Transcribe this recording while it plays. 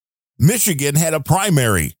Michigan had a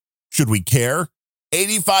primary. Should we care?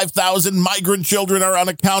 85,000 migrant children are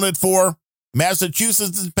unaccounted for.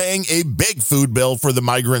 Massachusetts is paying a big food bill for the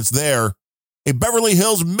migrants there. A Beverly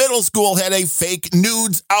Hills middle school had a fake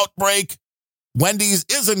nudes outbreak. Wendy's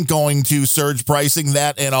isn't going to surge pricing,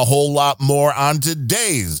 that and a whole lot more on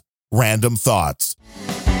today's Random Thoughts.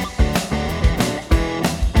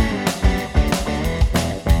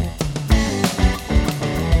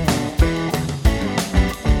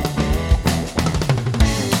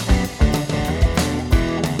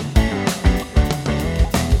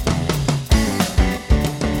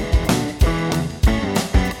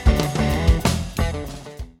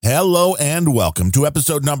 Hello and welcome to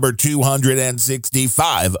episode number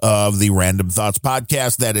 265 of the Random Thoughts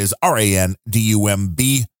podcast. That is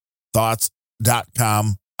RANDUMB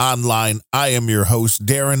thoughts.com online. I am your host,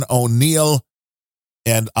 Darren O'Neill,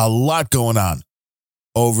 and a lot going on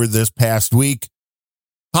over this past week.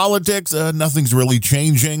 Politics, nothing's really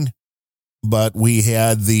changing, but we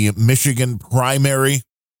had the Michigan primary,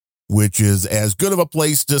 which is as good of a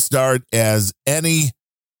place to start as any.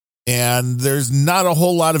 And there's not a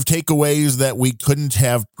whole lot of takeaways that we couldn't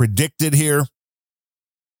have predicted here.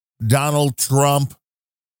 Donald Trump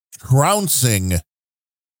trouncing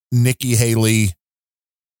Nikki Haley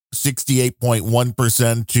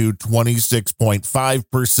 68.1% to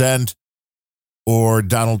 26.5%, or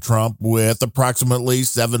Donald Trump with approximately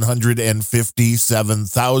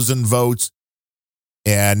 757,000 votes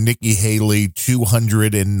and Nikki Haley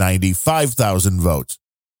 295,000 votes.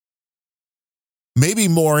 Maybe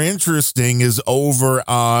more interesting is over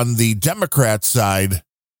on the Democrat side,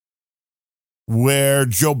 where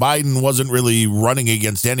Joe Biden wasn't really running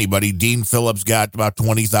against anybody. Dean Phillips got about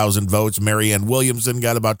 20,000 votes. Marianne Williamson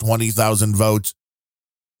got about 20,000 votes.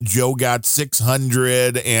 Joe got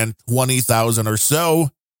 620,000 or so.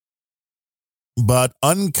 But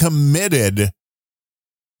uncommitted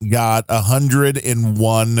got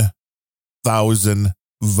 101,000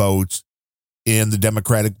 votes in the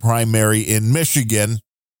Democratic primary in Michigan.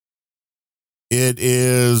 It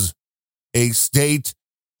is a state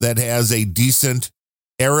that has a decent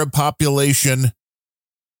Arab population,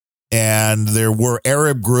 and there were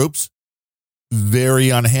Arab groups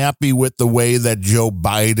very unhappy with the way that Joe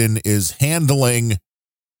Biden is handling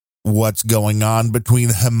what's going on between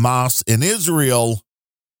Hamas and Israel,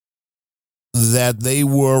 that they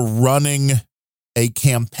were running a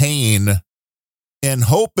campaign and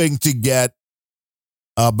hoping to get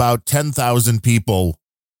about 10,000 people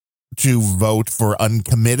to vote for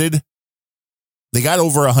uncommitted. They got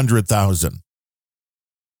over 100,000,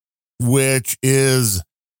 which is,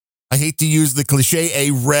 I hate to use the cliche,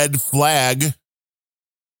 a red flag,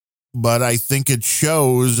 but I think it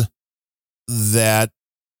shows that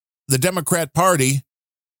the Democrat Party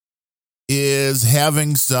is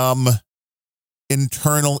having some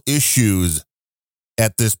internal issues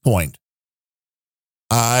at this point.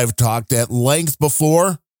 I've talked at length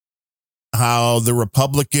before how the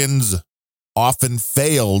Republicans often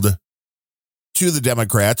failed to the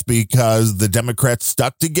Democrats because the Democrats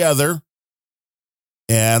stuck together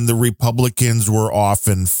and the Republicans were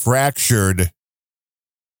often fractured.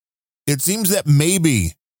 It seems that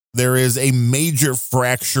maybe there is a major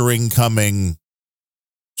fracturing coming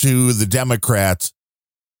to the Democrats.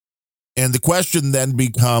 And the question then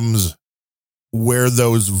becomes where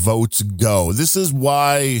those votes go. This is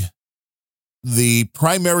why the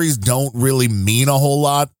primaries don't really mean a whole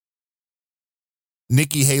lot.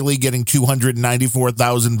 Nikki Haley getting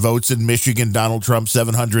 294,000 votes in Michigan, Donald Trump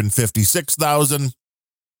 756,000.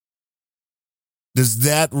 Does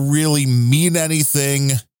that really mean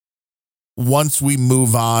anything once we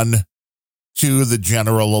move on to the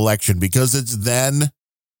general election? Because it's then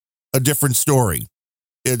a different story.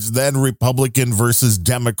 It's then Republican versus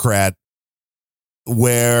Democrat,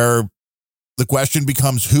 where the question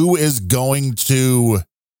becomes who is going to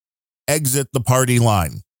exit the party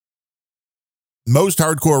line. Most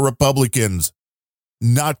hardcore Republicans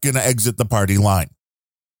not going to exit the party line.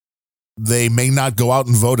 They may not go out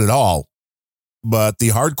and vote at all, but the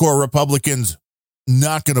hardcore Republicans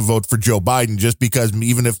not going to vote for Joe Biden just because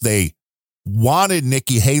even if they wanted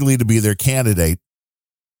Nikki Haley to be their candidate,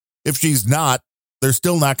 if she's not, they're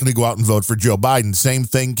still not going to go out and vote for Joe Biden. Same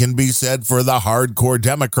thing can be said for the hardcore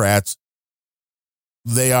Democrats.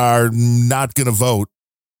 They are not going to vote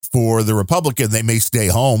for the Republican. They may stay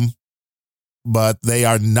home, but they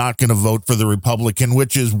are not going to vote for the Republican,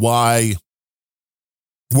 which is why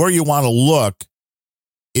where you want to look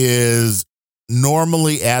is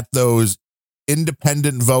normally at those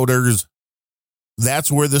independent voters.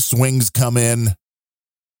 That's where the swings come in.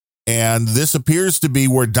 And this appears to be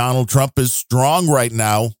where Donald Trump is strong right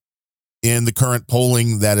now. in the current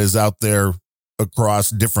polling that is out there across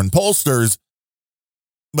different pollsters.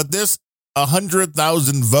 But this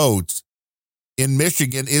 100,000 votes in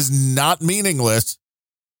Michigan is not meaningless,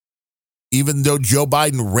 even though Joe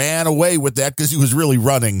Biden ran away with that because he was really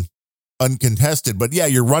running uncontested. But yeah,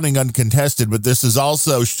 you're running uncontested, but this is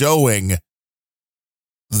also showing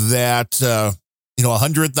that,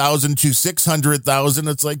 100,000 to 600,000,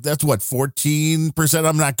 it's like, that's what, 14%?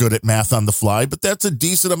 I'm not good at math on the fly, but that's a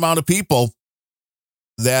decent amount of people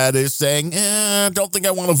that is saying, I don't think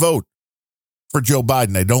I want to vote for Joe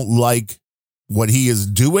Biden. I don't like what he is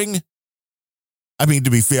doing. I mean,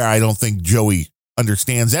 to be fair, I don't think Joey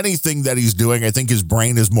understands anything that he's doing. I think his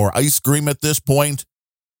brain is more ice cream at this point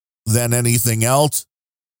than anything else.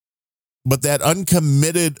 But that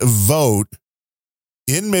uncommitted vote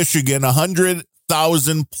in Michigan,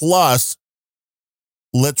 100,000 plus.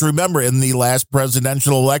 Let's remember, in the last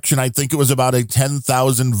presidential election, I think it was about a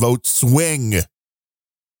 10,000 vote swing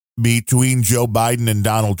between Joe Biden and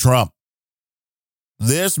Donald Trump.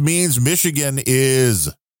 This means Michigan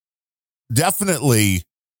is definitely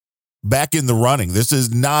back in the running. This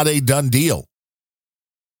is not a done deal.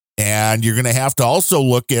 And you're going to have to also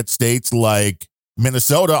look at states like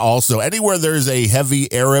Minnesota, also anywhere there's a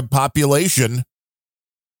heavy Arab population.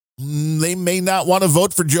 They may not want to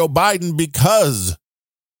vote for Joe Biden because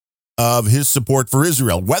of his support for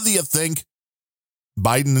Israel. Whether you think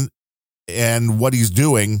Biden and what he's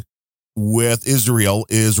doing with Israel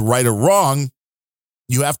is right or wrong,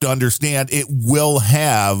 you have to understand it will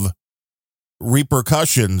have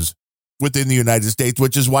repercussions within the United States,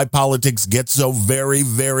 which is why politics gets so very,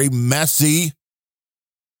 very messy,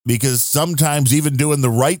 because sometimes even doing the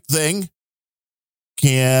right thing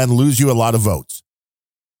can lose you a lot of votes.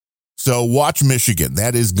 So watch Michigan.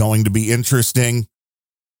 That is going to be interesting.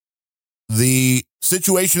 The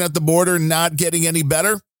situation at the border not getting any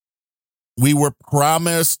better. We were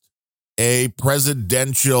promised a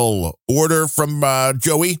presidential order from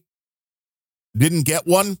Joey. Didn't get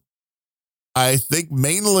one. I think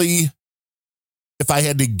mainly, if I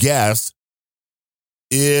had to guess,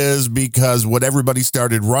 is because what everybody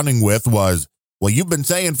started running with was, well, you've been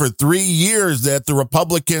saying for 3 years that the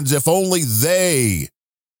Republicans, if only they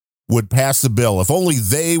would pass the bill, if only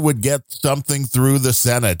they would get something through the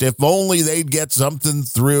Senate, if only they'd get something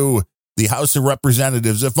through the House of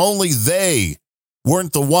Representatives, if only they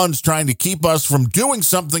weren't the ones trying to keep us from doing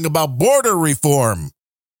something about border reform,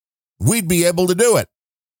 we'd be able to do it.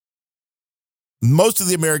 Most of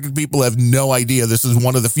the American people have no idea. This is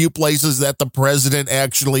one of the few places that the president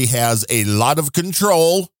actually has a lot of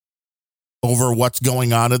control over what's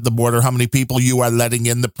going on at the border, how many people you are letting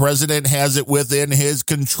in. The president has it within his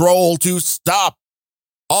control to stop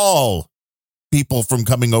all people from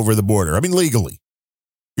coming over the border. I mean, legally,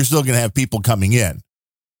 you're still going to have people coming in,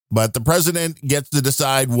 but the president gets to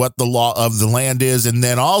decide what the law of the land is, and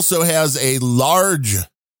then also has a large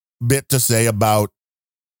bit to say about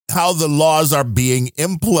how the laws are being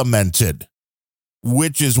implemented,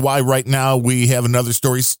 which is why right now we have another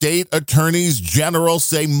story. State attorneys general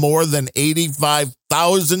say more than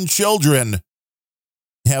 85,000 children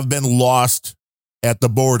have been lost at the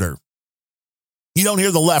border. You don't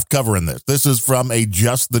hear the left covering this. This is from a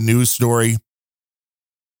Just the News story.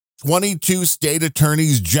 22 state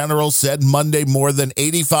attorneys general said Monday more than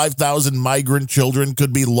 85,000 migrant children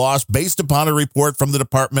could be lost based upon a report from the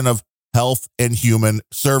Department of Health and Human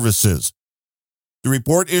Services. The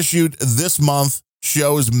report issued this month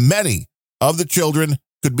shows many of the children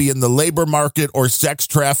could be in the labor market or sex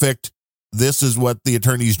trafficked. This is what the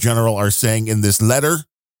attorneys general are saying in this letter.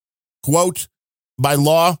 Quote, by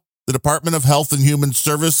law, the Department of Health and Human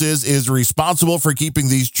Services is responsible for keeping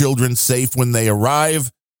these children safe when they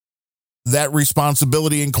arrive. That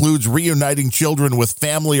responsibility includes reuniting children with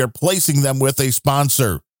family or placing them with a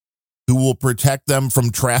sponsor who will protect them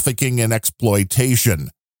from trafficking and exploitation.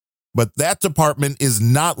 But that department is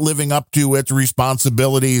not living up to its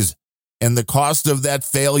responsibilities, and the cost of that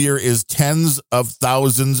failure is tens of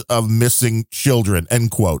thousands of missing children,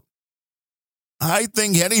 end quote. I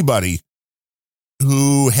think anybody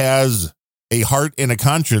who has a heart and a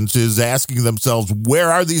conscience is asking themselves,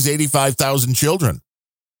 where are these 85,000 children?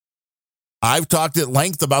 I've talked at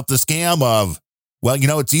length about the scam of, well,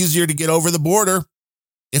 it's easier to get over the border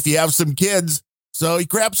if you have some kids. So you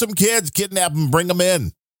grab some kids, kidnap them, bring them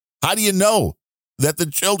in. How do you know that the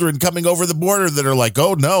children coming over the border that are like,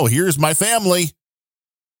 oh no, here's my family?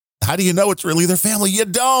 How do you know it's really their family? You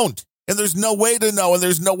don't. And there's no way to know. And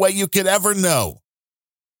there's no way you could ever know.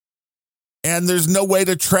 And there's no way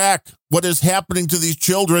to track what is happening to these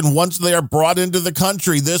children once they are brought into the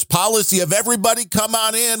country. This policy of everybody come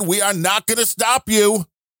on in, we are not going to stop you.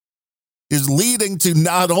 is leading to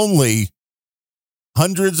not only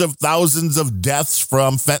hundreds of thousands of deaths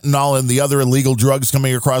from fentanyl and the other illegal drugs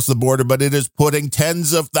coming across the border, but it is putting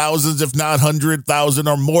tens of thousands, if not 100,000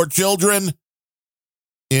 or more children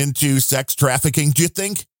into sex trafficking. Do you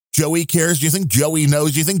think Joey cares? Do you think Joey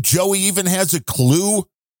knows? Do you think Joey even has a clue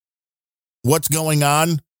what's going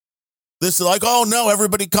on? This is like, oh no,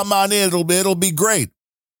 everybody come on in. It'll be great.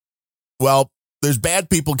 Well, there's bad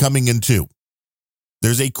people coming in too.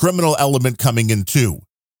 There's a criminal element coming in too,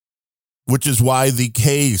 which is why the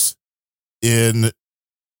case in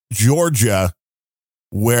Georgia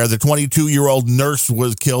where the 22-year-old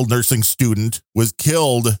nursing student was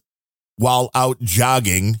killed while out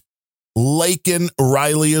jogging. Laken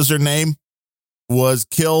Riley is her name, was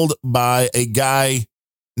killed by a guy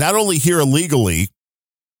not only here illegally,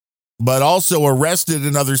 but also arrested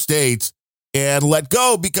in other states and let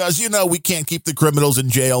go because, we can't keep the criminals in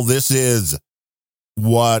jail. This is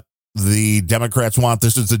what the Democrats want.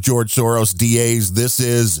 This is the George Soros DAs. This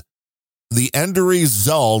is the end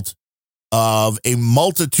result of a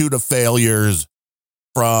multitude of failures,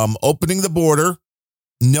 from opening the border,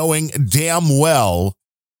 knowing damn well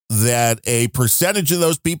that a percentage of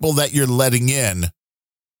those people that you're letting in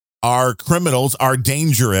are criminals, are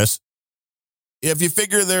dangerous. If you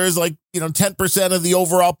figure there's 10% of the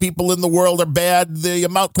overall people in the world are bad, the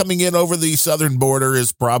amount coming in over the southern border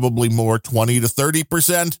is probably more 20 to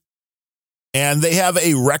 30%. And they have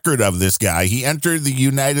a record of this guy. He entered the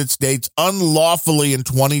United States unlawfully in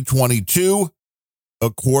 2022,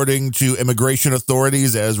 according to immigration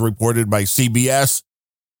authorities, as reported by CBS,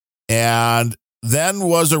 and then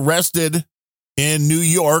was arrested in New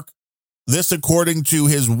York. This according to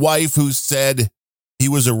his wife, who said he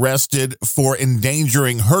was arrested for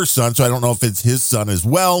endangering her son. So I don't know if it's his son as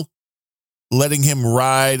well, letting him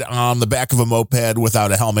ride on the back of a moped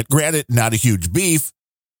without a helmet. Granted, not a huge beef,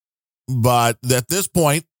 but at this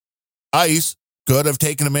point, ICE could have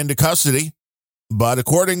taken him into custody. But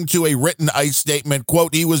according to a written ICE statement,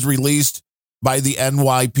 quote, he was released by the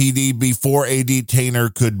NYPD before a detainer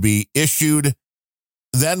could be issued.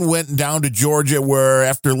 Then went down to Georgia, where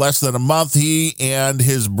after less than a month, he and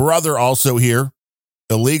his brother, also here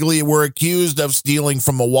illegally, were accused of stealing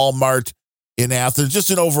from a Walmart in Athens.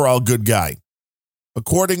 Just an overall good guy.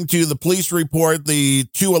 According to the police report, the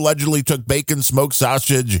two allegedly took bacon, smoked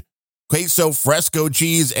sausage, queso fresco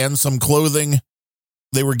cheese, and some clothing.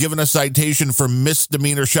 They were given a citation for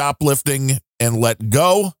misdemeanor shoplifting and let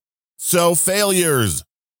go. So failures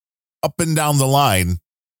up and down the line,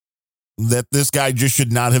 that this guy just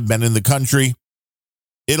should not have been in the country.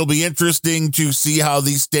 It'll be interesting to see how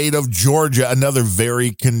the state of Georgia, another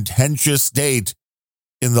very contentious state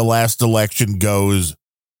in the last election, goes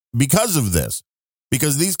because of this.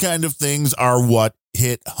 Because these kind of things are what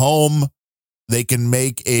hit home. They can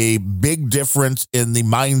make a big difference in the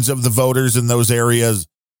minds of the voters in those areas,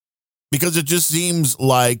 because it just seems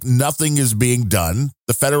like nothing is being done.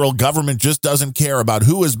 The federal government just doesn't care about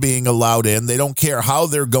who is being allowed in. They don't care how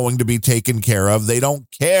they're going to be taken care of. They don't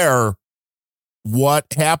care what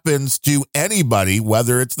happens to anybody,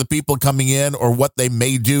 whether it's the people coming in or what they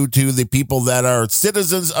may do to the people that are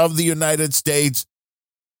citizens of the United States.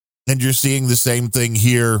 And you're seeing the same thing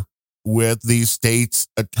here with the state's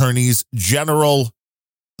attorneys general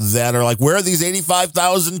that are like, where are these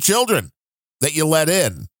 85,000 children that you let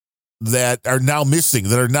in that are now missing,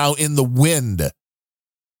 that are now in the wind?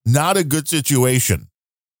 Not a good situation.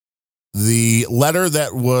 The letter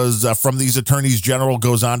that was from these attorneys general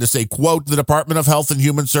goes on to say, quote, the Department of Health and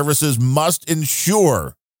Human Services must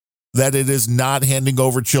ensure that it is not handing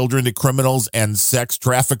over children to criminals and sex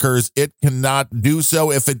traffickers. It cannot do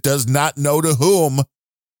so if it does not know to whom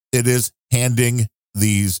it is handing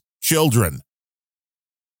these children.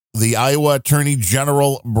 The Iowa Attorney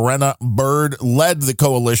General Brenna Bird led the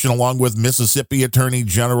coalition, along with Mississippi Attorney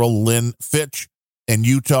General Lynn Fitch and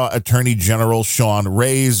Utah Attorney General Sean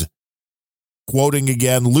Reyes. Quoting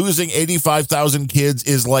again, losing 85,000 kids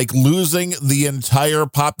is like losing the entire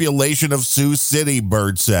population of Sioux City,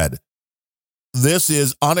 Bird said. This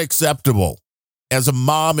is unacceptable. As a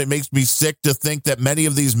mom, it makes me sick to think that many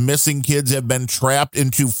of these missing kids have been trapped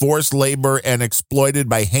into forced labor and exploited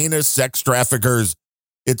by heinous sex traffickers.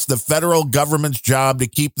 It's the federal government's job to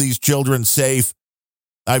keep these children safe.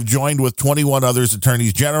 I've joined with 21 others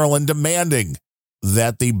attorneys general in demanding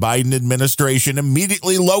that the Biden administration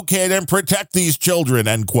immediately locate and protect these children,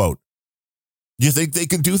 end quote. Do you think they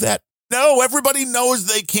can do that? No, everybody knows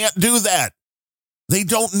they can't do that. They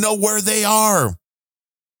don't know where they are.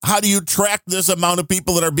 How do you track this amount of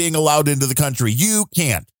people that are being allowed into the country? You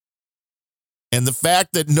can't. And the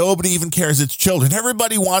fact that nobody even cares it's children.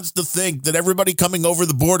 Everybody wants to think that everybody coming over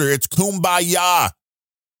the border, it's kumbaya,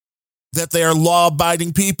 that they are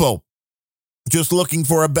law-abiding people just looking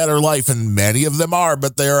for a better life. And many of them are,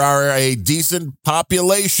 but there are a decent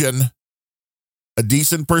population, a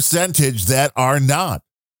decent percentage that are not.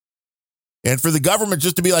 And for the government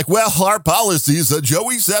just to be like, well, our policies,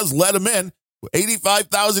 Joey says let them in.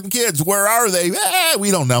 85,000 kids, where are they?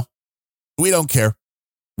 We don't know. We don't care.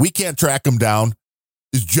 We can't track them down.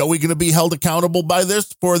 Is Joey going to be held accountable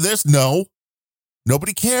for this? No.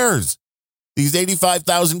 Nobody cares. These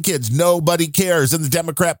 85,000 kids, nobody cares in the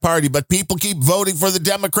Democrat Party, but people keep voting for the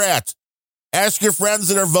Democrats. Ask your friends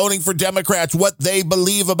that are voting for Democrats what they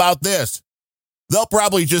believe about this. They'll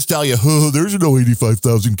probably just tell you, oh, there's no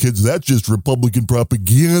 85,000 kids. That's just Republican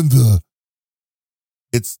propaganda.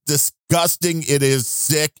 It's disgusting. It is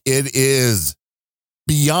sick. It is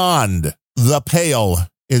beyond the pale,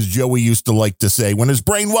 as Joey used to like to say, when his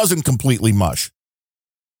brain wasn't completely mush.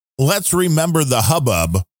 Let's remember the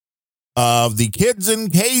hubbub of the kids in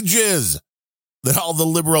cages that all the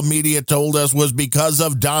liberal media told us was because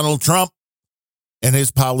of Donald Trump and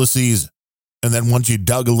his policies. And then once you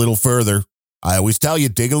dug a little further, I always tell you,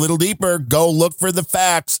 dig a little deeper, go look for the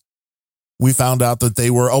facts. We found out that they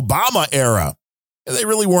were Obama era. They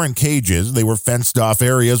really weren't cages. They were fenced off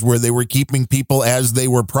areas where they were keeping people as they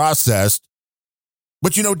were processed.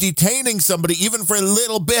 But, detaining somebody even for a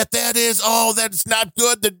little bit, that's not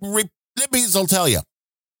good. The libbies will tell you.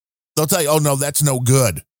 They'll tell you, oh, no, that's no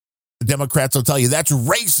good. The Democrats will tell you that's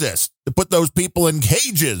racist to put those people in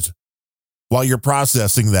cages while you're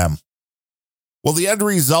processing them. Well, the end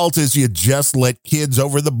result is you just let kids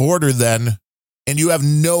over the border then, and you have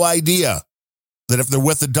no idea that if they're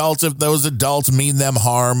with adults, if those adults mean them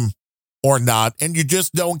harm or not, and you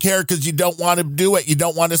just don't care because you don't want to do it. You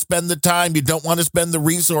don't want to spend the time. You don't want to spend the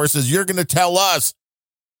resources. You're going to tell us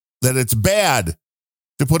that it's bad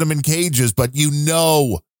to put them in cages, but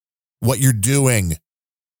what you're doing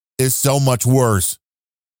is so much worse.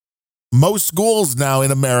 Most schools now in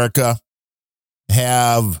America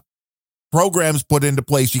have programs put into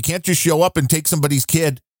place. You can't just show up and take somebody's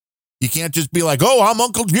kid. You can't just be like, oh, I'm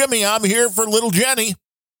Uncle Jimmy. I'm here for little Jenny.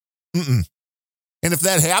 And if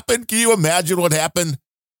that happened, can you imagine what happened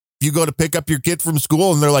if you go to pick up your kid from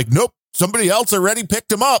school and they're like, nope, somebody else already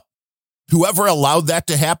picked him up? Whoever allowed that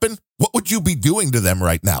to happen, what would you be doing to them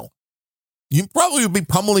right now? You probably would be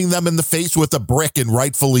pummeling them in the face with a brick, and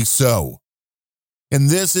rightfully so. And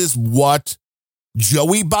this is what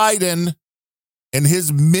Joey Biden and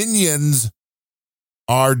his minions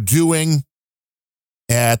are doing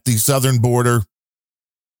at the southern border.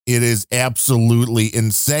 It is absolutely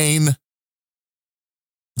insane.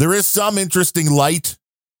 There is some interesting light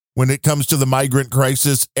when it comes to the migrant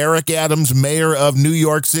crisis. Eric Adams, mayor of New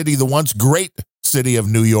York City, the once great city of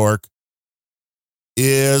New York,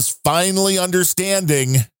 is finally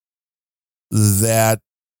understanding that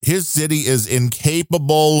his city is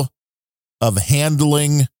incapable of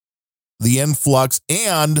handling the influx,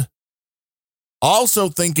 and also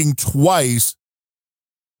thinking twice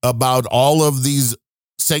about all of these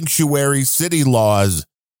sanctuary city laws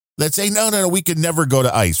that say, no, we can never go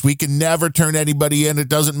to ICE. We can never turn anybody in. It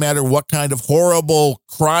doesn't matter what kind of horrible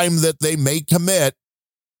crime that they may commit.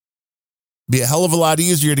 Be a hell of a lot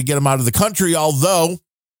easier to get them out of the country. Although,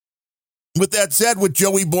 with that said, with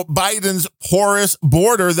Joey Biden's porous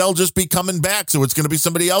border, they'll just be coming back. So it's going to be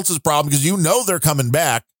somebody else's problem because they're coming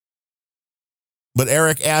back. But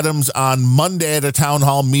Eric Adams on Monday at a town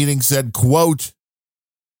hall meeting said, quote,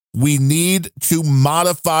 we need to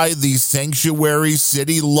modify the sanctuary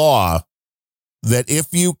city law that if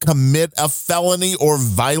you commit a felony or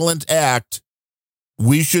violent act,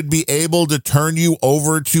 we should be able to turn you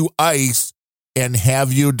over to ICE and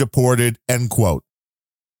have you deported, end quote.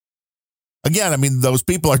 Again, those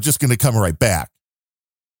people are just going to come right back.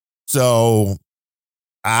 So,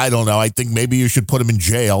 I don't know. I think maybe you should put them in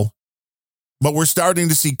jail. But we're starting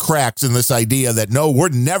to see cracks in this idea that, no, we're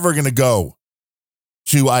never going to go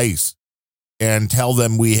to ICE and tell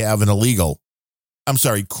them we have an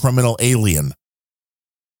criminal alien.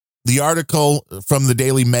 The article from the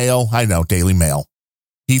Daily Mail, I know, Daily Mail.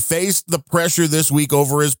 He faced the pressure this week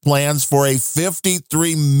over his plans for a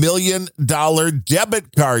 $53 million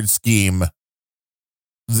debit card scheme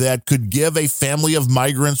that could give a family of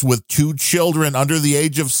migrants with 2 children under the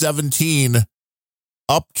age of 17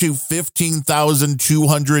 up to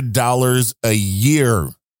 $15,200 a year.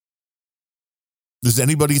 Does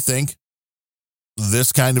anybody think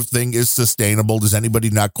this kind of thing is sustainable? Does anybody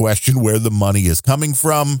not question where the money is coming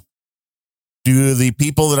from? Do the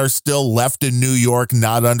people that are still left in New York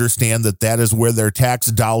not understand that that is where their tax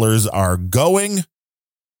dollars are going?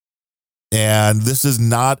 And this is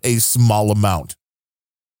not a small amount.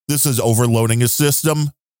 This is overloading a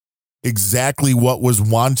system. Exactly what was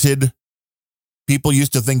wanted. People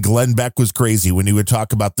used to think Glenn Beck was crazy when he would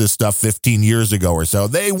talk about this stuff 15 years ago or so.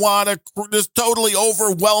 They want to just totally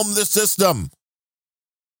overwhelm the system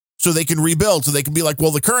so they can rebuild, so they can be like,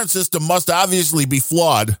 well, the current system must obviously be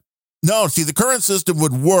flawed. No, see, the current system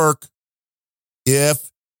would work if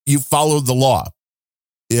you followed the law.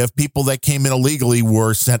 If people that came in illegally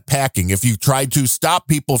were sent packing. If you tried to stop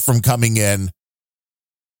people from coming in,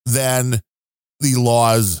 then the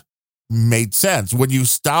laws made sense. When you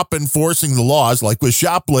stop enforcing the laws, like with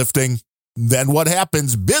shoplifting, then what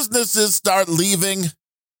happens? Businesses start leaving,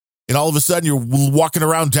 and all of a sudden you're walking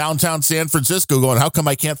around downtown San Francisco going, how come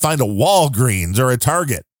I can't find a Walgreens or a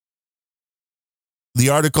Target? The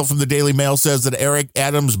article from the Daily Mail says that Eric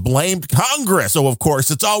Adams blamed Congress. Oh, of course,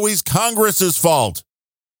 it's always Congress's fault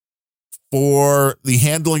for the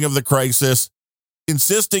handling of the crisis,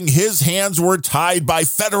 insisting his hands were tied by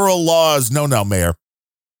federal laws. No, Mayor.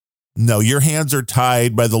 No, your hands are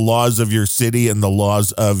tied by the laws of your city and the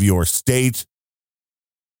laws of your state.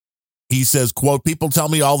 He says, quote, people tell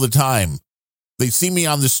me all the time. They see me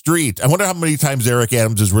on the street. I wonder how many times Eric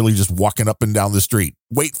Adams is really just walking up and down the street.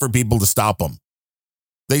 Wait for people to stop him.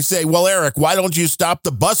 They say, well, Eric, why don't you stop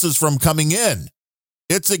the buses from coming in?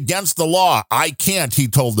 It's against the law. I can't, he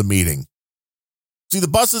told the meeting. See, the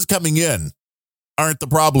buses coming in aren't the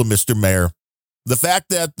problem, Mr. Mayor. The fact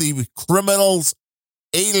that the criminals,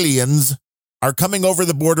 aliens, are coming over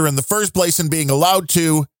the border in the first place and being allowed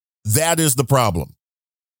to, that is the problem.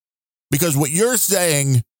 Because what you're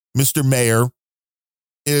saying, Mr. Mayor,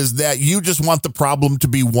 is that you just want the problem to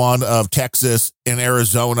be one of Texas and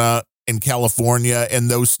Arizona and California and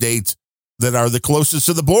those states that are the closest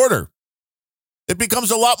to the border. It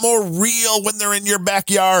becomes a lot more real when they're in your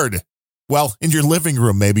backyard. Well, in your living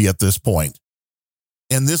room, maybe at this point.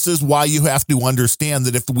 And this is why you have to understand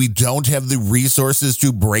that if we don't have the resources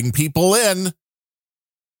to bring people in,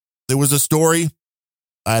 there was a story,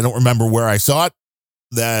 I don't remember where I saw it,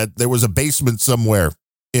 that there was a basement somewhere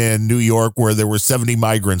in New York where there were 70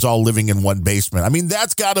 migrants all living in one basement. I mean,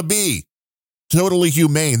 that's got to be totally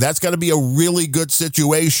humane. That's got to be a really good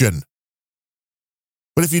situation.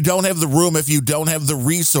 But if you don't have the room, if you don't have the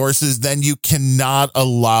resources, then you cannot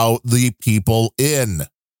allow the people in.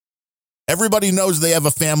 Everybody knows they have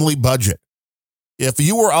a family budget. If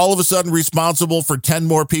you were all of a sudden responsible for 10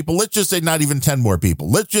 more people, let's just say not even 10 more people.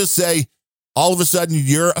 Let's just say all of a sudden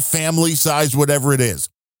you're a family size, whatever it is.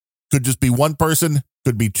 Could just be one person,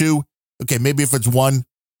 could be two. Okay, maybe if it's one,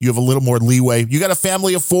 you have a little more leeway. You got a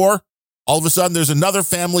family of four. All of a sudden, there's another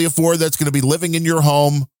family of four that's going to be living in your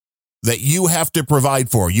home that you have to provide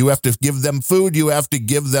for. You have to give them food. You have to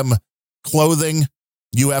give them clothing.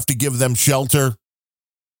 You have to give them shelter.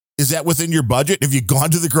 Is that within your budget? Have you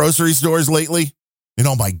gone to the grocery stores lately? And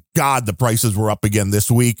oh my God, the prices were up again this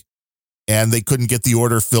week. And they couldn't get the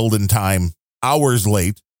order filled in time, hours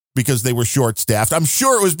late, because they were short-staffed. I'm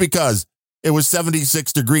sure it was because it was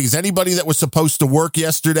 76 degrees. Anybody that was supposed to work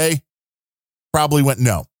yesterday probably went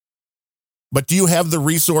no. But do you have the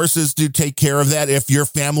resources to take care of that if your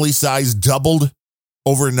family size doubled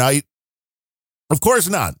overnight? Of course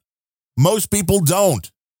not. Most people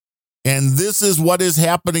don't. And this is what is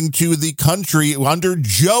happening to the country under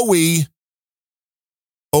Joey.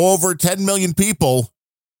 Over 10 million people.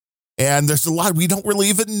 And there's a lot we don't really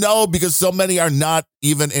even know because so many are not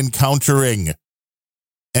even encountering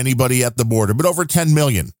anybody at the border. But over 10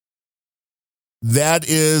 million. That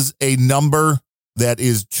is a number that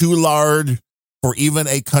is too large for even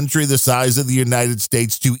a country the size of the United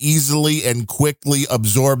States to easily and quickly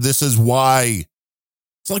absorb. This is why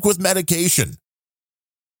it's like with medication.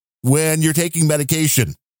 When you're taking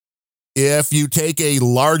medication, if you take a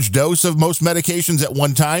large dose of most medications at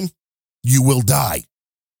one time, you will die.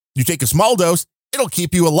 You take a small dose, it'll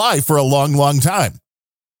keep you alive for a long, long time.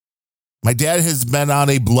 My dad has been on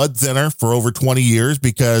a blood thinner for over 20 years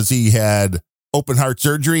because he had open heart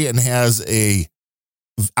surgery and has a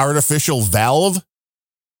artificial valve.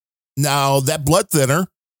 Now, that blood thinner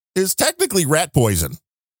is technically rat poison.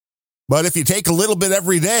 But if you take a little bit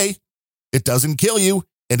every day, it doesn't kill you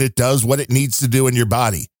and it does what it needs to do in your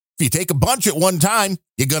body. If you take a bunch at one time,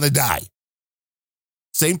 you're going to die.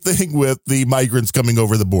 Same thing with the migrants coming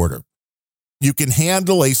over the border. You can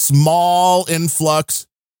handle a small influx.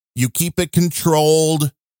 You keep it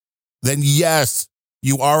controlled. Then yes,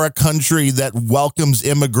 you are a country that welcomes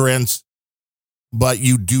immigrants, but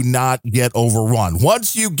you do not get overrun.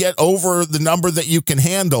 Once you get over the number that you can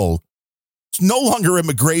handle, It's no longer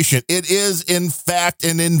immigration. It is, in fact,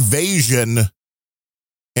 an invasion.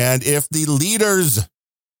 And if the leaders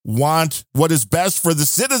want what is best for the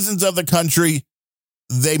citizens of the country,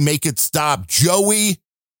 they make it stop. Joey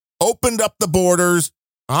opened up the borders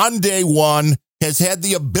on day one, has had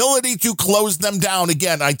the ability to close them down.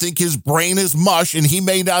 Again, I think his brain is mush and he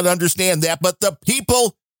may not understand that, but the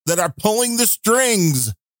people that are pulling the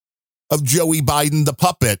strings of Joey Biden, the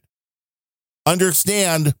puppet,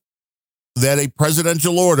 understand that a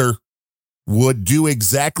presidential order would do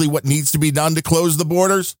exactly what needs to be done to close the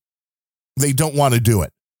borders. They don't want to do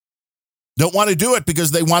it. Don't want to do it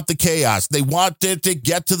because they want the chaos. They want it to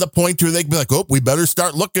get to the point where they can be like, oh, we better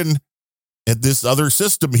start looking at this other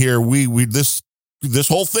system here. This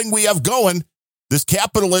whole thing we have going, this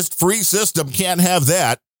capitalist free system, can't have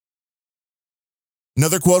that.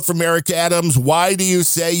 Another quote from Eric Adams. Why do you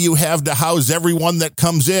say you have to house everyone that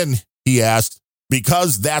comes in? He asked.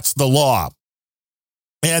 Because that's the law.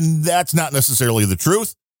 And that's not necessarily the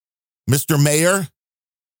truth. Mr. Mayor,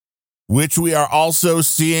 which we are also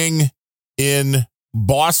seeing in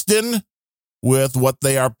Boston with what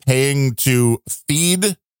they are paying to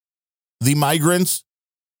feed the migrants.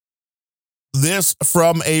 This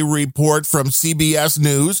from a report from CBS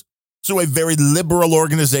News. So a very liberal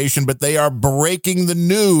organization, but they are breaking the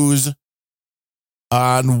news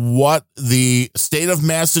on what the state of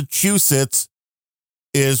Massachusetts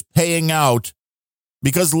is paying out.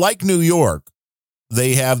 Because like New York,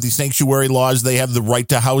 they have the sanctuary laws, they have the right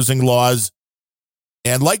to housing laws.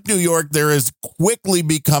 And like New York, there is quickly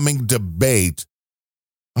becoming debate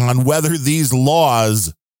on whether these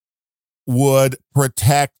laws would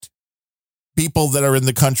protect people that are in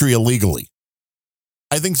the country illegally.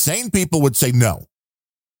 I think sane people would say no.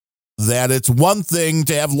 That it's one thing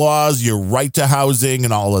to have laws, your right to housing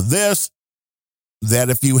and all of this. That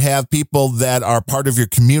if you have people that are part of your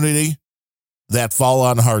community that fall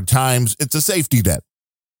on hard times, it's a safety net.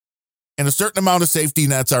 And a certain amount of safety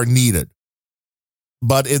nets are needed.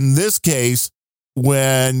 But in this case,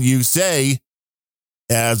 when you say,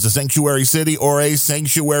 as a sanctuary city or a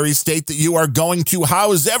sanctuary state, that you are going to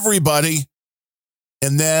house everybody,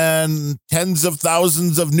 and then tens of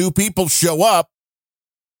thousands of new people show up,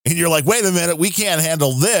 and you're like, wait a minute, we can't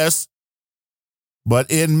handle this. But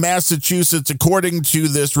in Massachusetts, according to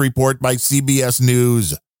this report by CBS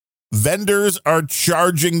News, vendors are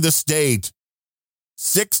charging the state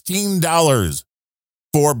 $16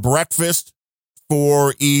 for breakfast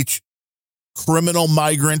for each criminal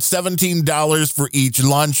migrant, $17 for each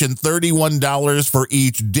lunch, and $31 for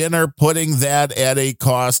each dinner, putting that at a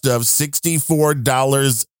cost of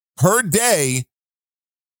 $64 per day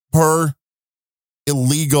per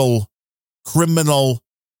illegal criminal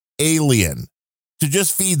alien to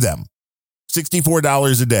just feed them.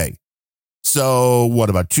 $64 a day. So what,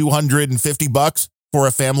 about $250 for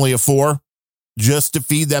a family of four just to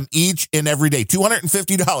feed them each and every day?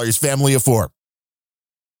 $250, family of four.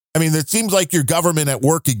 I mean, it seems like your government at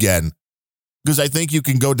work again, because I think you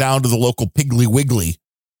can go down to the local Piggly Wiggly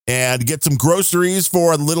and get some groceries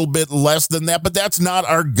for a little bit less than that, but that's not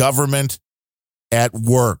our government at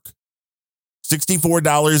work.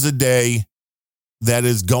 $64 a day that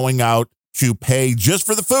is going out to pay just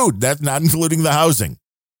for the food. That's not including the housing.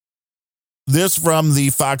 This from the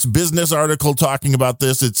Fox Business article talking about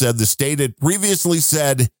this. It said the state had previously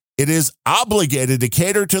said it is obligated to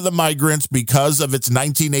cater to the migrants because of its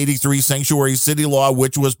 1983 sanctuary city law,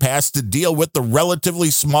 which was passed to deal with the relatively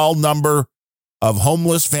small number of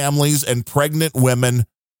homeless families and pregnant women.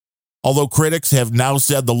 Although critics have now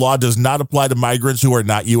said the law does not apply to migrants who are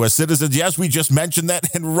not U.S. citizens. Yes, we just mentioned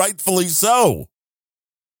that, and rightfully so.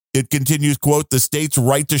 It continues, quote, the state's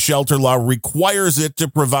right to shelter law requires it to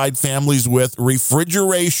provide families with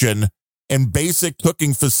refrigeration and basic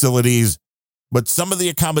cooking facilities, but some of the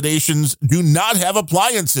accommodations do not have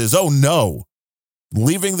appliances. Oh, no.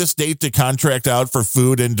 Leaving the state to contract out for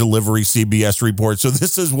food and delivery, CBS reports. So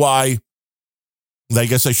this is why, I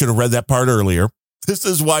guess I should have read that part earlier. This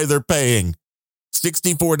is why they're paying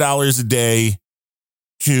 $64 a day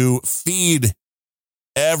to feed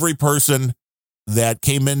every person that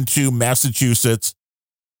came into Massachusetts.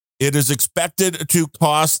 It is expected to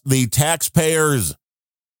cost the taxpayers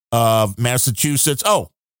of Massachusetts, $1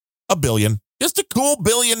 billion, just a cool $1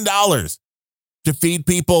 billion to feed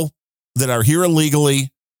people that are here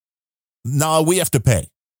illegally. No, we have to pay.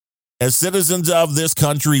 As citizens of this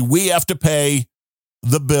country, we have to pay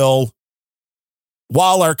the bill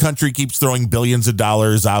while our country keeps throwing billions of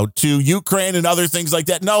dollars out to Ukraine and other things like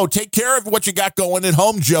that. No, take care of what you got going at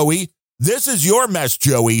home, Joey. This is your mess,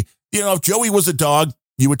 Joey. You know, if Joey was a dog,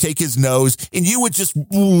 you would take his nose and you would just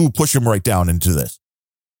push him right down into this.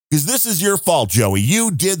 Because this is your fault, Joey.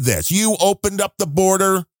 You did this. You opened up the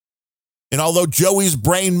border. And although Joey's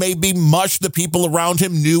brain may be mush, the people around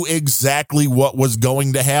him knew exactly what was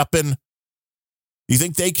going to happen. You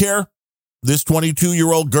think they care? This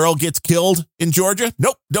 22-year-old girl gets killed in Georgia?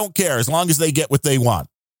 Nope, don't care as long as they get what they want.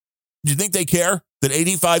 Do you think they care that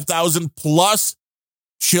 85,000 plus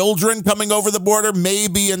children coming over the border may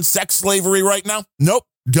be in sex slavery right now? Nope,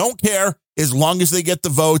 don't care as long as they get the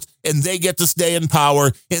votes and they get to stay in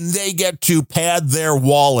power and they get to pad their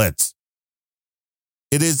wallets.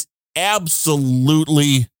 It is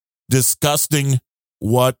absolutely disgusting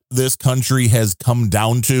what this country has come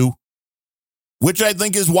down to, which I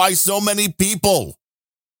think is why so many people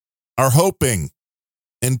are hoping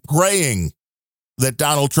and praying that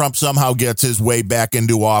Donald Trump somehow gets his way back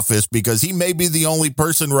into office, because he may be the only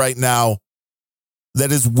person right now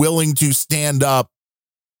that is willing to stand up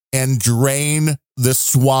and drain the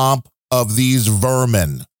swamp of these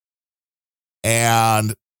vermin.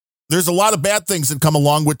 And there's a lot of bad things that come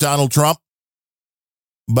along with Donald Trump,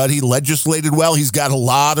 but he legislated well. He's got a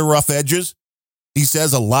lot of rough edges. He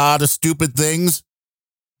says a lot of stupid things,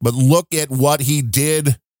 but look at what he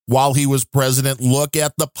did while he was president. Look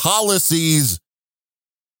at the policies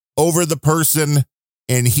over the person,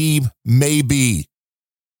 and he may be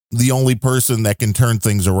the only person that can turn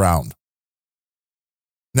things around.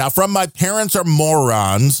 Now, from my parents are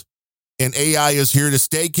morons and AI is here to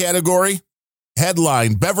stay category,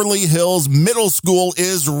 headline, Beverly Hills Middle School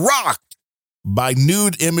is rocked by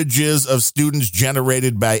nude images of students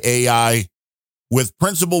generated by AI, with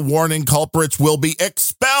principal warning culprits will be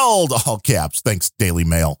expelled, all caps, thanks Daily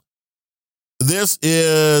Mail. This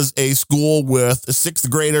is a school with 6th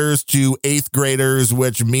graders to 8th graders,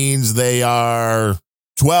 which means they are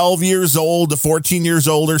 12 years old to 14 years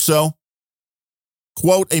old or so.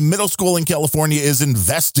 Quote, a middle school in California is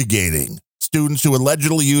investigating students who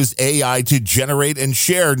allegedly used AI to generate and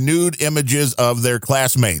share nude images of their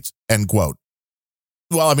classmates, end quote.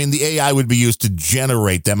 Well, I mean, the AI would be used to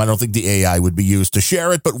generate them. I don't think the AI would be used to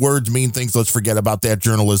share it, but words mean things. Let's forget about that.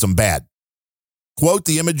 Journalism bad. Quote,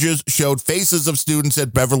 the images showed faces of students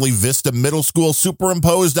at Beverly Vista Middle School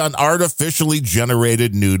superimposed on artificially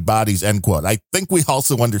generated nude bodies, end quote. I think we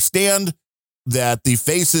also understand that the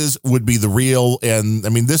faces would be the real. And I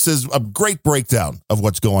mean, this is a great breakdown of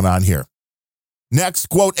what's going on here. Next,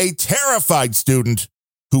 quote, a terrified student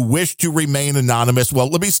who wished to remain anonymous. Well,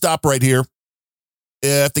 let me stop right here.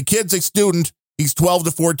 If the kid's a student, he's 12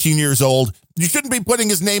 to 14 years old, you shouldn't be putting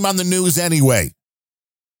his name on the news anyway.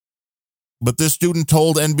 But this student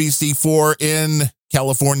told NBC4 in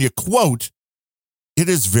California, quote, it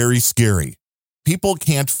is very scary. People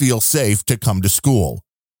can't feel safe to come to school.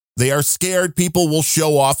 They are scared people will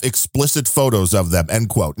show off explicit photos of them, end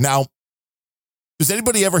quote. Now, does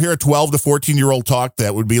anybody ever hear a 12 to 14-year-old talk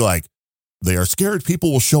that would be like, they are scared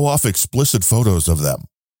people will show off explicit photos of them?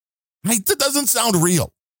 Right? That doesn't sound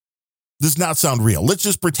real. Does not sound real. Let's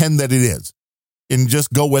just pretend that it is and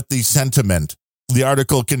just go with the sentiment. The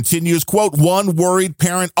article continues, quote, one worried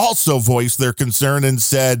parent also voiced their concern and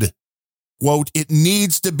said, quote, it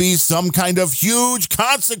needs to be some kind of huge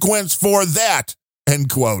consequence for that, end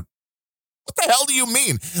quote. What the hell do you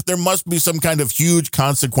mean? There must be some kind of huge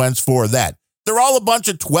consequence for that. They're all a bunch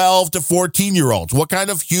of 12 to 14-year-olds. What kind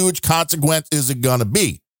of huge consequence is it going to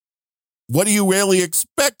be? What do you really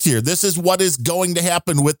expect here? This is what is going to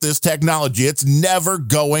happen with this technology. It's never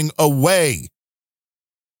going away.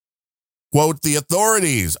 Quote, the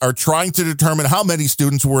authorities are trying to determine how many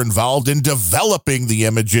students were involved in developing the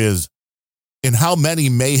images and how many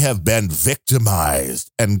may have been victimized,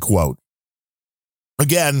 end quote.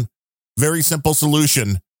 Again, very simple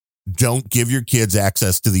solution. Don't give your kids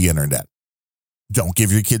access to the internet. Don't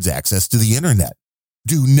give your kids access to the internet.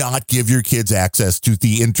 Do not give your kids access to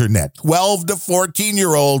the internet. 12 to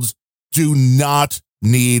 14-year-olds do not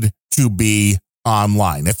need to be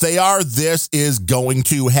online. If they are, this is going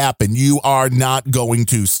to happen. You are not going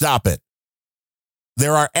to stop it.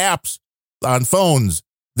 There are apps on phones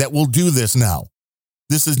that will do this now.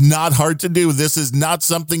 This is not hard to do. This is not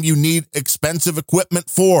something you need expensive equipment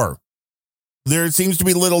for. There seems to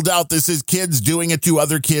be little doubt this is kids doing it to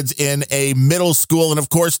other kids in a middle school. And of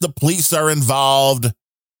course, the police are involved.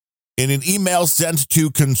 In an email sent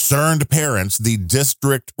to concerned parents, the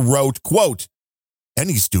district wrote, quote,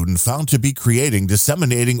 any student found to be creating,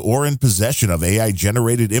 disseminating, or in possession of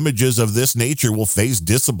AI-generated images of this nature will face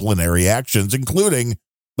disciplinary actions, including,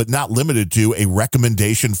 but not limited to, a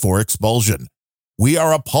recommendation for expulsion. We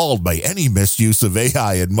are appalled by any misuse of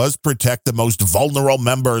AI and must protect the most vulnerable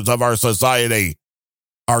members of our society,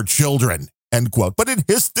 our children, end quote. But it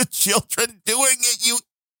is the children doing it, you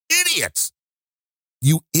idiots.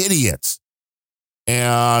 You idiots.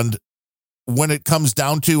 And when it comes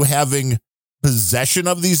down to having possession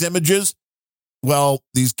of these images, well,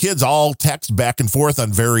 these kids all text back and forth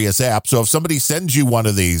on various apps. So if somebody sends you one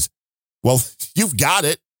of these, well, you've got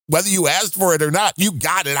it. Whether you asked for it or not, you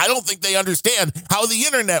got it. I don't think they understand how the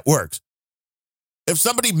internet works. If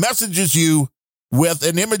somebody messages you with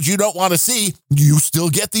an image you don't want to see, you still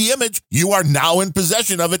get the image. You are now in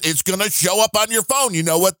possession of it. It's going to show up on your phone. You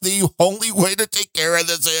know what the only way to take care of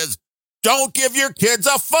this is? Don't give your kids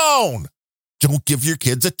a phone. Don't give your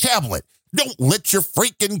kids a tablet. Don't let your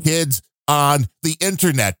freaking kids on the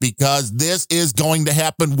internet, because this is going to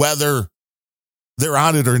happen whether they're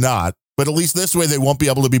on it or not. But at least this way, they won't be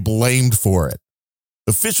able to be blamed for it.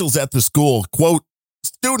 Officials at the school, quote,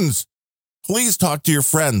 "Students, please talk to your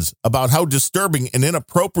friends about how disturbing and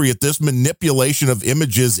inappropriate this manipulation of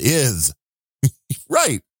images is."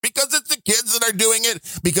 Right, because it's the kids that are doing it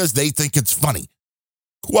because they think it's funny.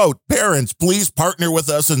 Quote, "Parents, please partner with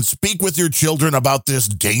us and speak with your children about this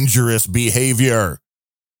dangerous behavior."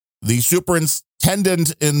 The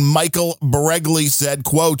superintendent in Michael Beregli said,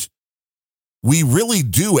 quote, we really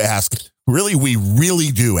do ask,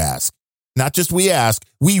 not just we ask,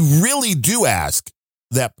 we really do ask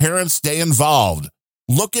that parents stay involved,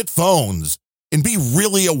 look at phones, and be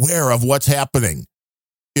really aware of what's happening.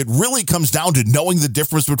 It really comes down to knowing the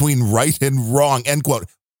difference between right and wrong, end quote.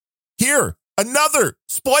 Here, another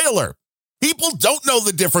spoiler. People don't know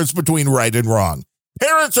the difference between right and wrong.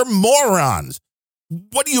 Parents are morons.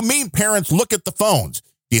 What do you mean parents look at the phones?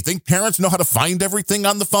 Do you think parents know how to find everything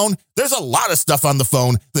on the phone? There's a lot of stuff on the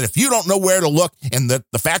phone that if you don't know where to look, and the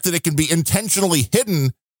fact that it can be intentionally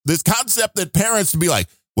hidden, this concept that parents to be like,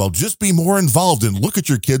 well, just be more involved and look at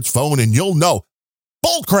your kid's phone and you'll know.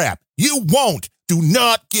 Bullcrap. You won't. Do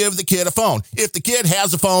not give the kid a phone. If the kid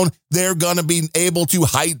has a phone, they're going to be able to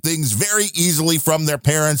hide things very easily from their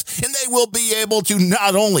parents, and they will be able to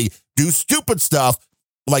not only do stupid stuff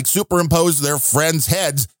like superimpose their friends'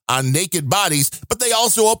 heads on naked bodies, but they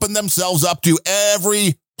also open themselves up to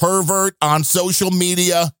every pervert on social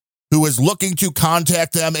media who is looking to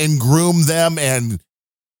contact them and groom them and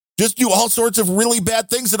just do all sorts of really bad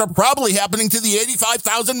things that are probably happening to the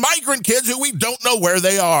 85,000 migrant kids who we don't know where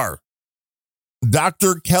they are.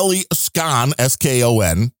 Dr. Kelly Skon,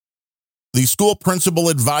 S-K-O-N, the school principal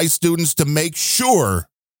advised students to make sure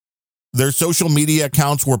their social media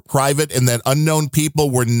accounts were private and that unknown people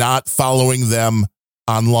were not following them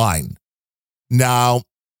online. Now,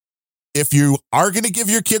 if you are going to give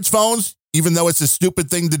your kids phones, even though it's a stupid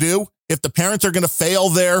thing to do, if the parents are going to fail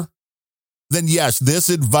there, then yes, this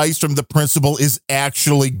advice from the principal is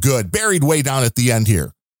actually good. Buried way down at the end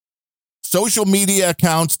here. Social media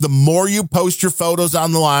accounts, the more you post your photos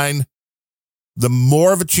online, the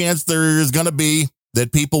more of a chance there is going to be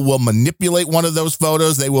that people will manipulate one of those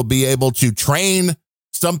photos. They will be able to train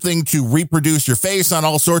something to reproduce your face on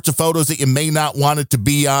all sorts of photos that you may not want it to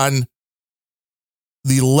be on.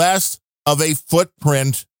 The less of a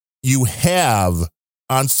footprint you have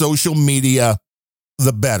on social media,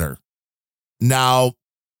 the better. Now,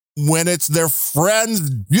 when it's their friends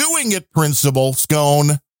doing it, Principal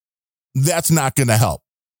Scone, that's not going to help.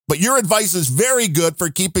 But your advice is very good for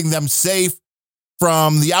keeping them safe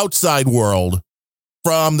from the outside world,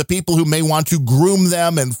 from the people who may want to groom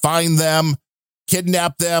them and find them,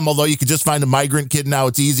 kidnap them, although you could just find a migrant kid now.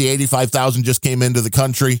 It's easy. 85,000 just came into the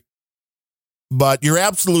country. But you're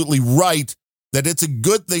absolutely right that it's a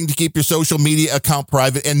good thing to keep your social media account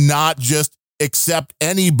private and not just accept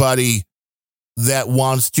anybody that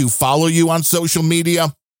wants to follow you on social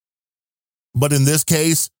media. But in this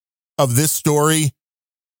case of this story,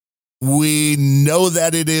 we know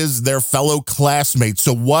that it is their fellow classmates.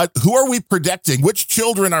 So who are we protecting? Which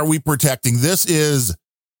children are we protecting? This is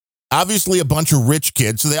obviously a bunch of rich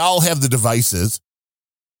kids, so they all have the devices.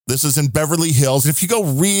 This is in Beverly Hills. If you go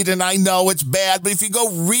read, and I know it's bad, but if you go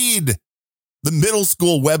read the middle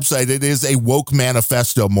school website, it is a woke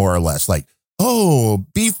manifesto, more or less. Like, oh,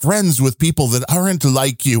 be friends with people that aren't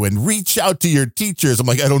like you and reach out to your teachers. I'm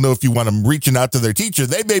like, I don't know if you want them reaching out to their teacher.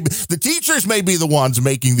 The teachers may be the ones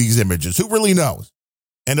making these images. Who really knows?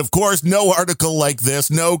 And of course, no article like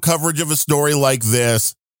this, no coverage of a story like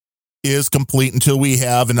this is complete until we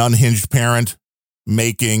have an unhinged parent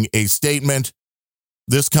making a statement.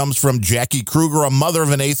 This comes from Jackie Kruger, a mother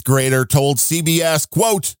of an 8th grader, told CBS,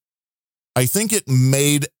 quote, I think it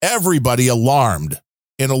made everybody alarmed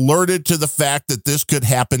and alerted to the fact that this could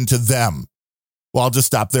happen to them. Well, I'll just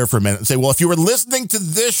stop there for a minute and say, well, if you were listening to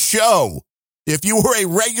this show, if you were a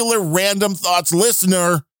regular Random Thoughts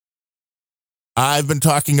listener, I've been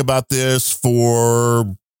talking about this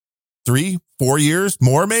for 3, 4 years,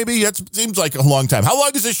 more maybe. It seems like a long time. How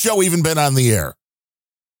long has this show even been on the air?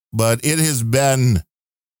 But it has been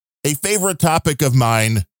a favorite topic of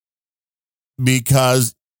mine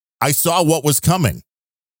because I saw what was coming.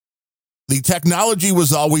 The technology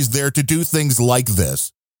was always there to do things like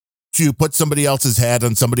this, to put somebody else's head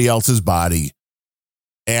on somebody else's body.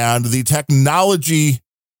 And the technology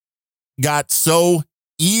got so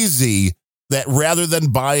easy that rather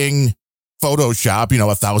than buying Photoshop,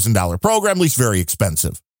 $1,000 program, at least very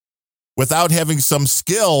expensive, without having some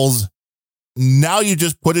skills, now you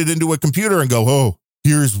just put it into a computer and go, oh,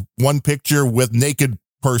 here's one picture with naked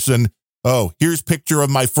person. Oh, here's picture of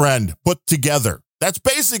my friend put together. That's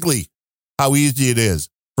basically how easy it is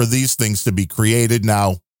for these things to be created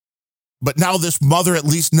now. But now this mother at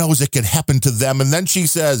least knows it could happen to them. And then she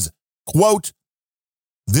says, quote,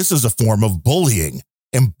 this is a form of bullying,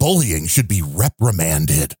 and bullying should be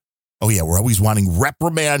reprimanded. Oh, yeah, we're always wanting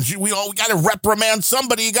reprimand. We got to reprimand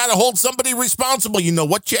somebody. You got to hold somebody responsible. You know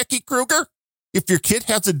what, Jackie Kruger? If your kid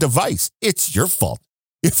has a device, it's your fault.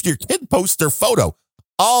 If your kid posts their photo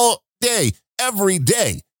all day, every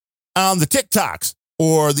day on the TikToks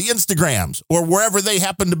or the Instagrams or wherever they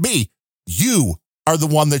happen to be, you are the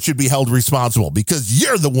one that should be held responsible because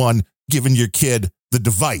you're the one giving your kid the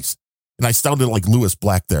device. And I sounded like Lewis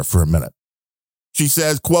Black there for a minute. She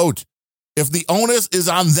says, quote, if the onus is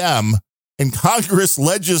on them and Congress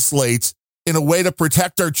legislates in a way to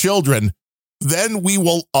protect our children, then we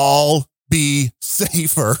will all be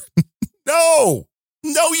safer. No,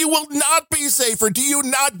 you will not be safer. Do you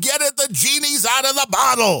not get it? The genie's out of the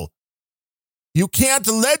bottle. You can't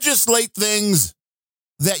legislate things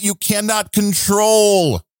that you cannot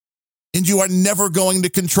control. And you are never going to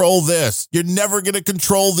control this. You're never going to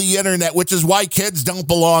control the internet, which is why kids don't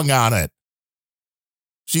belong on it.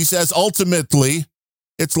 She says, ultimately,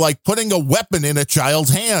 it's like putting a weapon in a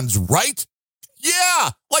child's hands, right? Yeah,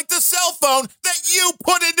 like the cell phone that you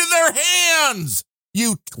put into their hands,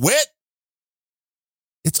 you twit.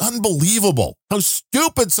 It's unbelievable how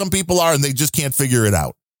stupid some people are and they just can't figure it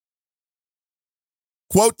out.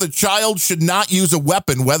 Quote, the child should not use a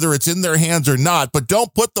weapon, whether it's in their hands or not, but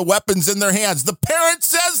don't put the weapons in their hands. The parent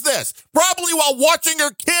says this, probably while watching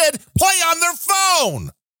her kid play on their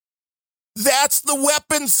phone. That's the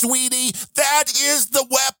weapon, sweetie. That is the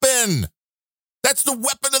weapon. That's the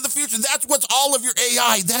weapon of the future. That's what's all of your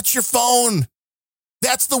AI. That's your phone.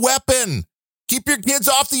 That's the weapon. Keep your kids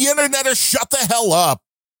off the internet or shut the hell up.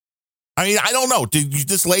 I mean, I don't know. Did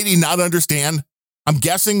this lady not understand? I'm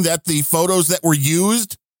guessing that the photos that were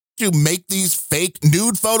used to make these fake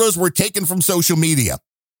nude photos were taken from social media.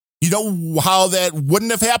 You know how that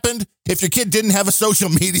wouldn't have happened? If your kid didn't have a social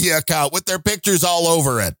media account with their pictures all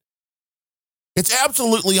over it. It's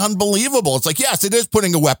absolutely unbelievable. It's like, yes, it is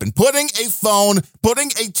putting a weapon, putting a phone, putting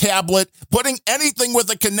a tablet, putting anything with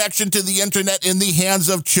a connection to the internet in the hands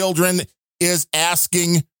of children is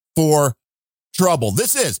asking for trouble.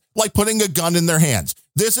 This is like putting a gun in their hands.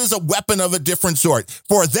 This is a weapon of a different sort.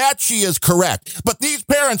 For that, she is correct. But these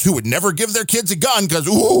parents who would never give their kids a gun because,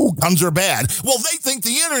 guns are bad, well, they think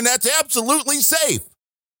the internet's absolutely safe.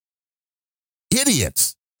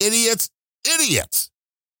 Idiots.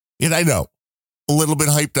 And I know. A little bit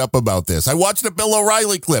hyped up about this. I watched a Bill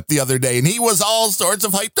O'Reilly clip the other day and he was all sorts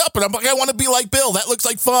of hyped up and I'm like, I want to be like Bill. That looks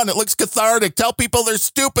like fun. It looks cathartic. Tell people they're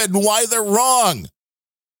stupid and why they're wrong.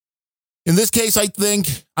 In this case, I think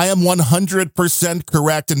I am 100%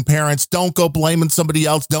 correct, and parents, don't go blaming somebody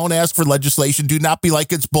else. Don't ask for legislation. Do not be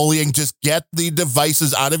like it's bullying. Just get the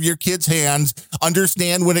devices out of your kids' hands.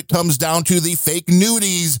 Understand when it comes down to the fake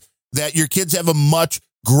nudies that your kids have a much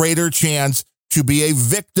greater chance to be a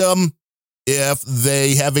victim if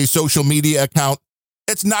they have a social media account.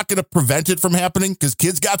 It's not going to prevent it from happening because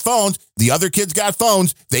kids got phones. The other kids got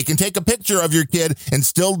phones. They can take a picture of your kid and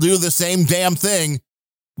still do the same damn thing.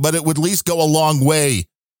 But it would at least go a long way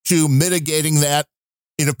to mitigating that.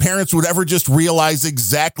 And if parents would ever just realize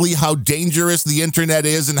exactly how dangerous the internet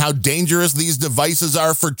is and how dangerous these devices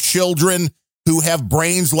are for children who have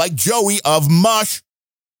brains like Joey of mush,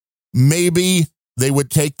 maybe they would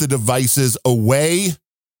take the devices away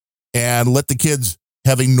and let the kids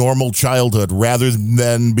have a normal childhood rather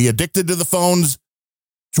than be addicted to the phones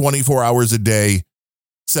 24 hours a day,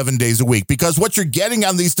 7 days a week. Because what you're getting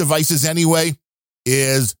on these devices anyway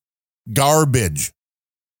is garbage.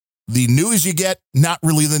 The news you get, not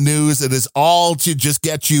really the news. It is all to just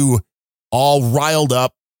get you all riled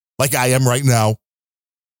up like I am right now.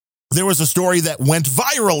 There was a story that went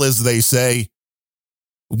viral, as they say.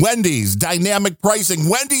 Wendy's, dynamic pricing.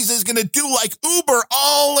 Wendy's is going to do like Uber.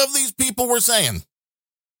 All of these people were saying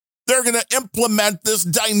They're going to implement this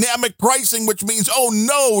dynamic pricing, which means, oh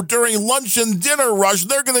no, during lunch and dinner rush,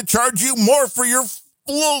 they're going to charge you more for your,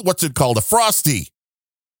 what's it called, a Frosty.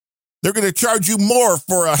 They're going to charge you more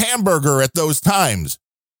for a hamburger at those times.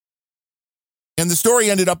 And the story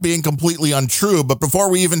ended up being completely untrue. But before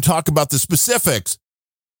we even talk about the specifics,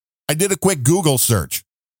 I did a quick Google search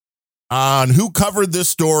on who covered this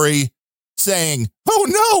story saying, oh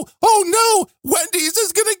no, Wendy's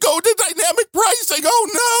is going to go to dynamic pricing. Oh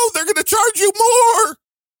no, they're going to charge you more.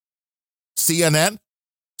 CNN,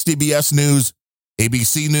 CBS News,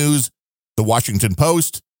 ABC News, The Washington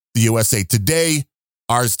Post, the USA Today,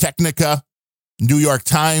 Ars Technica, New York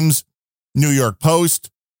Times, New York Post,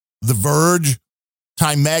 The Verge,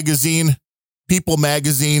 Time Magazine, People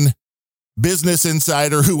Magazine, Business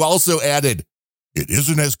Insider, who also added, it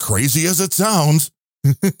isn't as crazy as it sounds.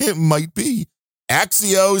 It might be.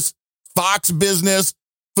 Axios, Fox Business,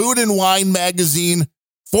 Food and Wine Magazine,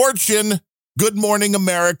 Fortune, Good Morning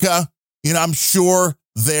America, and I'm sure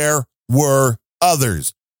there were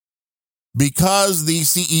others. Because the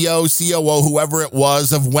CEO, COO, whoever it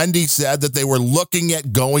was of Wendy's said that they were looking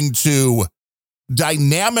at going to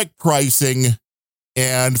dynamic pricing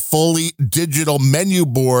and fully digital menu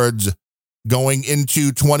boards going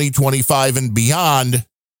into 2025 and beyond,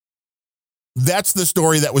 that's the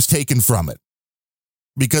story that was taken from it.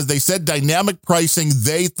 Because they said dynamic pricing,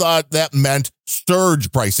 they thought that meant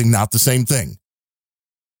surge pricing, not the same thing.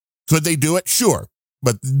 Could they do it? Sure.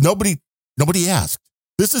 But nobody asked.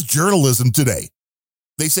 This is journalism today.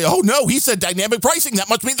 They say, oh no, he said dynamic pricing. That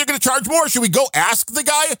must mean they're going to charge more. Should we go ask the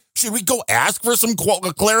guy? Should we go ask for some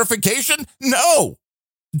clarification? No.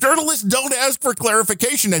 Journalists don't ask for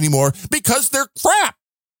clarification anymore because they're crap.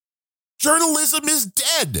 Journalism is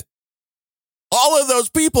dead. All of those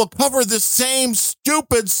people cover the same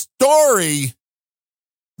stupid story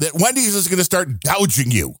that Wendy's is going to start gouging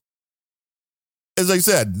you. As I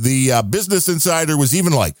said, the Business Insider was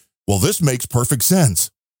even like, well, this makes perfect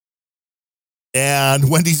sense. And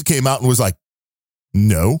Wendy's came out and was like,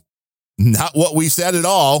 no, not what we said at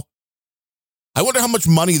all. I wonder how much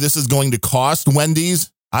money this is going to cost Wendy's.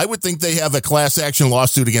 I would think they have a class action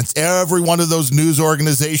lawsuit against every one of those news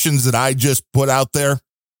organizations that I just put out there.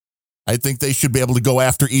 I think they should be able to go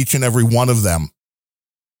after each and every one of them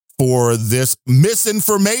for this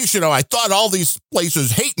misinformation. Oh, I thought all these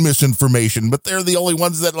places hate misinformation, but they're the only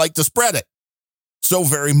ones that like to spread it so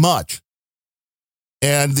very much.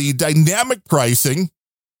 And the dynamic pricing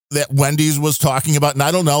that Wendy's was talking about, and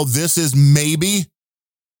I don't know, this is maybe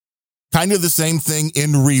kind of the same thing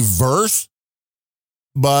in reverse.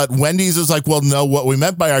 But Wendy's is like, well, no, what we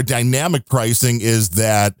meant by our dynamic pricing is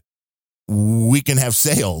that we can have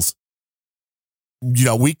sales. You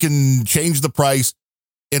know, we can change the price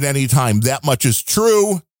at any time. That much is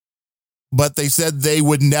true. But they said they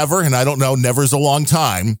would never, and I don't know, never's a long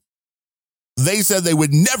time. They said they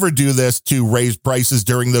would never do this to raise prices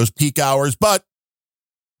during those peak hours. But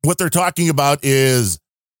what they're talking about is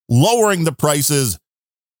lowering the prices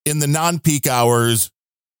in the non-peak hours,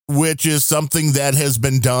 which is something that has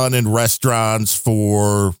been done in restaurants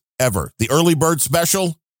forever. The early bird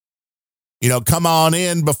special, you know, come on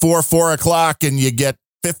in before 4 o'clock and you get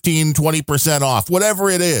 15, 20% off, whatever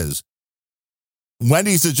it is.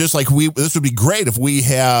 Wendy's is just like, this would be great if we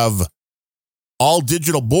have all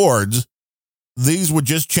digital boards. These would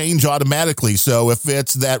just change automatically. So if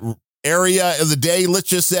it's that area of the day, let's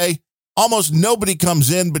just say almost nobody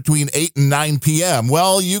comes in between 8 and 9 p.m.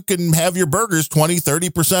 Well, you can have your burgers 20,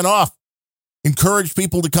 30% off. Encourage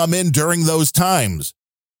people to come in during those times.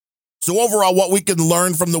 So overall, what we can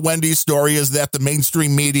learn from the Wendy's story is that the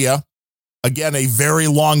mainstream media, again, a very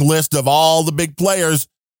long list of all the big players,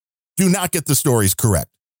 do not get the stories correct.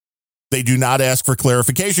 They do not ask for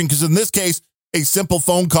clarification because in this case, a simple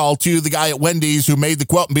phone call to the guy at Wendy's who made the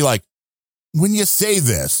quote and be like, when you say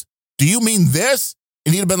this, do you mean this?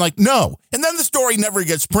 And he'd have been like, no. And then the story never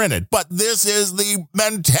gets printed. But this is the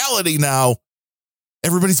mentality now.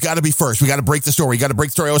 Everybody's got to be first. We got to break the story. You got to break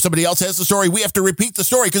the story. Oh, somebody else has the story. We have to repeat the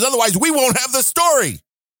story because otherwise we won't have the story.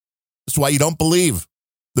 That's why you don't believe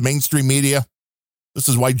the mainstream media. This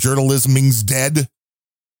is why journalism's dead.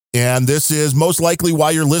 And this is most likely why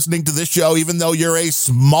you're listening to this show, even though you're a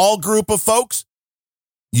small group of folks.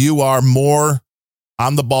 You are more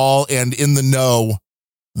on the ball and in the know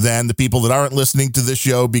than the people that aren't listening to this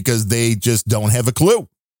show because they just don't have a clue.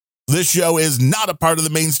 This show is not a part of the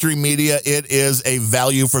mainstream media. It is a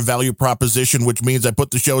value for value proposition, which means I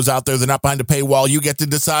put the shows out there. They're not behind a paywall. You get to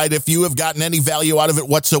decide if you have gotten any value out of it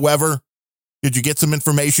whatsoever. Did you get some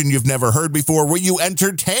information you've never heard before? Were you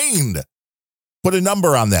entertained Put a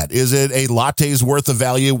number on that. Is it a latte's worth of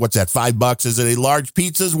value? What's that, $5? Is it a large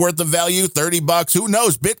pizza's worth of value? $30? Who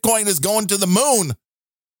knows? Bitcoin is going to the moon.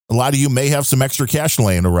 A lot of you may have some extra cash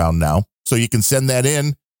laying around now, so you can send that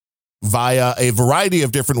in via a variety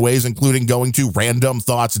of different ways, including going to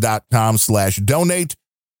randomthoughts.com/donate.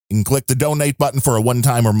 You can click the donate button for a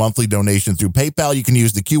one-time or monthly donation through PayPal. You can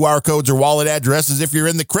use the QR codes or wallet addresses if you're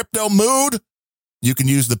in the crypto mood. You can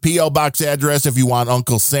use the P.O. Box address if you want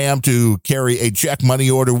Uncle Sam to carry a check,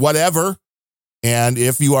 money order, whatever. And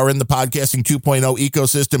if you are in the Podcasting 2.0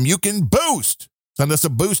 ecosystem, you can boost. Send us a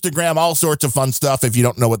boostagram, all sorts of fun stuff if you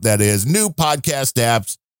don't know what that is.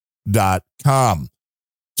 Newpodcastapps.com.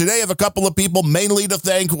 Today I have a couple of people mainly to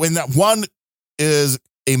thank. When that one is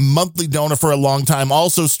a monthly donor for a long time,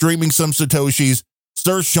 also streaming some Satoshis.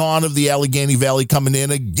 Sir Sean of the Allegheny Valley coming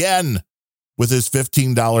in again with his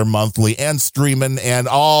 $15 monthly and streaming and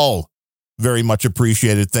all. Very much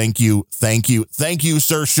appreciated. Thank you. Thank you. Thank you,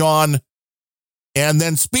 Sir Sean. And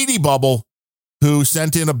then Speedy Bubble, who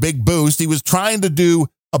sent in a big boost. He was trying to do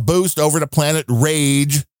a boost over to Planet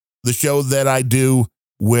Rage, the show that I do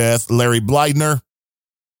with Larry Blydner.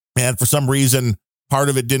 And for some reason, part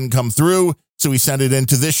of it didn't come through. So he sent it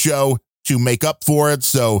into this show to make up for it.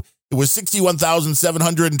 So it was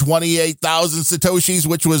 61,728,000 Satoshis,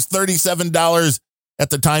 which was $37 at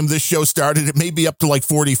the time this show started. It may be up to like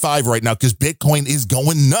 45 right now because Bitcoin is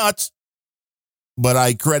going nuts. But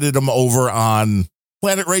I credit him over on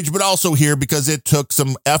Planet Rage, but also here because it took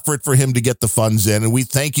some effort for him to get the funds in. And we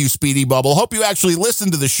thank you, Speedy Bubble. Hope you actually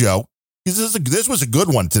listened to the show. This was a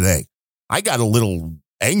good one today. I got a little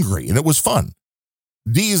angry and it was fun.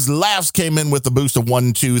 These laughs came in with a boost of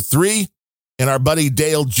 1, 2, 3. And our buddy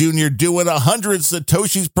Dale Jr. doing 100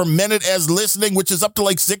 Satoshis per minute as listening, which is up to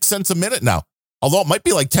like 6 cents a minute now. Although it might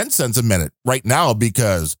be like 10 cents a minute right now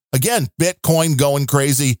because, again, Bitcoin going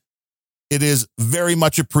crazy. It is very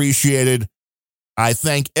much appreciated. I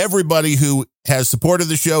thank everybody who has supported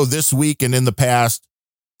the show this week and in the past.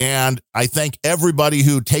 And I thank everybody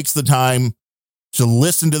who takes the time to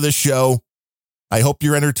listen to this show. I hope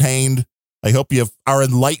you're entertained. I hope you are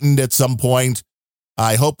enlightened at some point.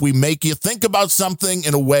 I hope we make you think about something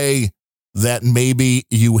in a way that maybe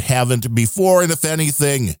you haven't before. And if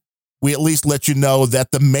anything, we at least let you know that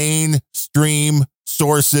the mainstream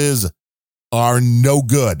sources are no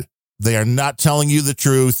good. They are not telling you the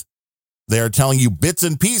truth. They are telling you bits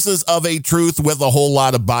and pieces of a truth with a whole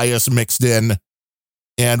lot of bias mixed in.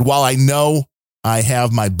 And while I know I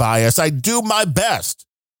have my bias, I do my best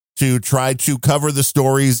to try to cover the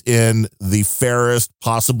stories in the fairest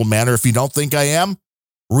possible manner. If you don't think I am,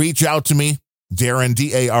 reach out to me, Darren,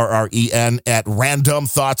 DARREN, at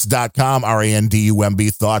randomthoughts.com,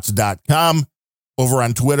 RANDUMB thoughts.com, over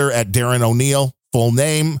on Twitter at Darren O'Neill, full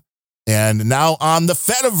name. And now on the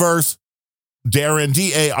Fediverse, Darren,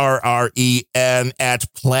 DARREN, at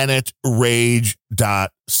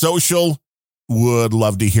planetrage.social. Would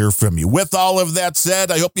love to hear from you. With all of that said,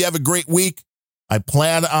 I hope you have a great week. I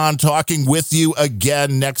plan on talking with you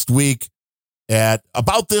again next week at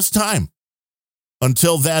about this time.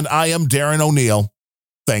 Until then, I am Darren O'Neill.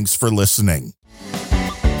 Thanks for listening.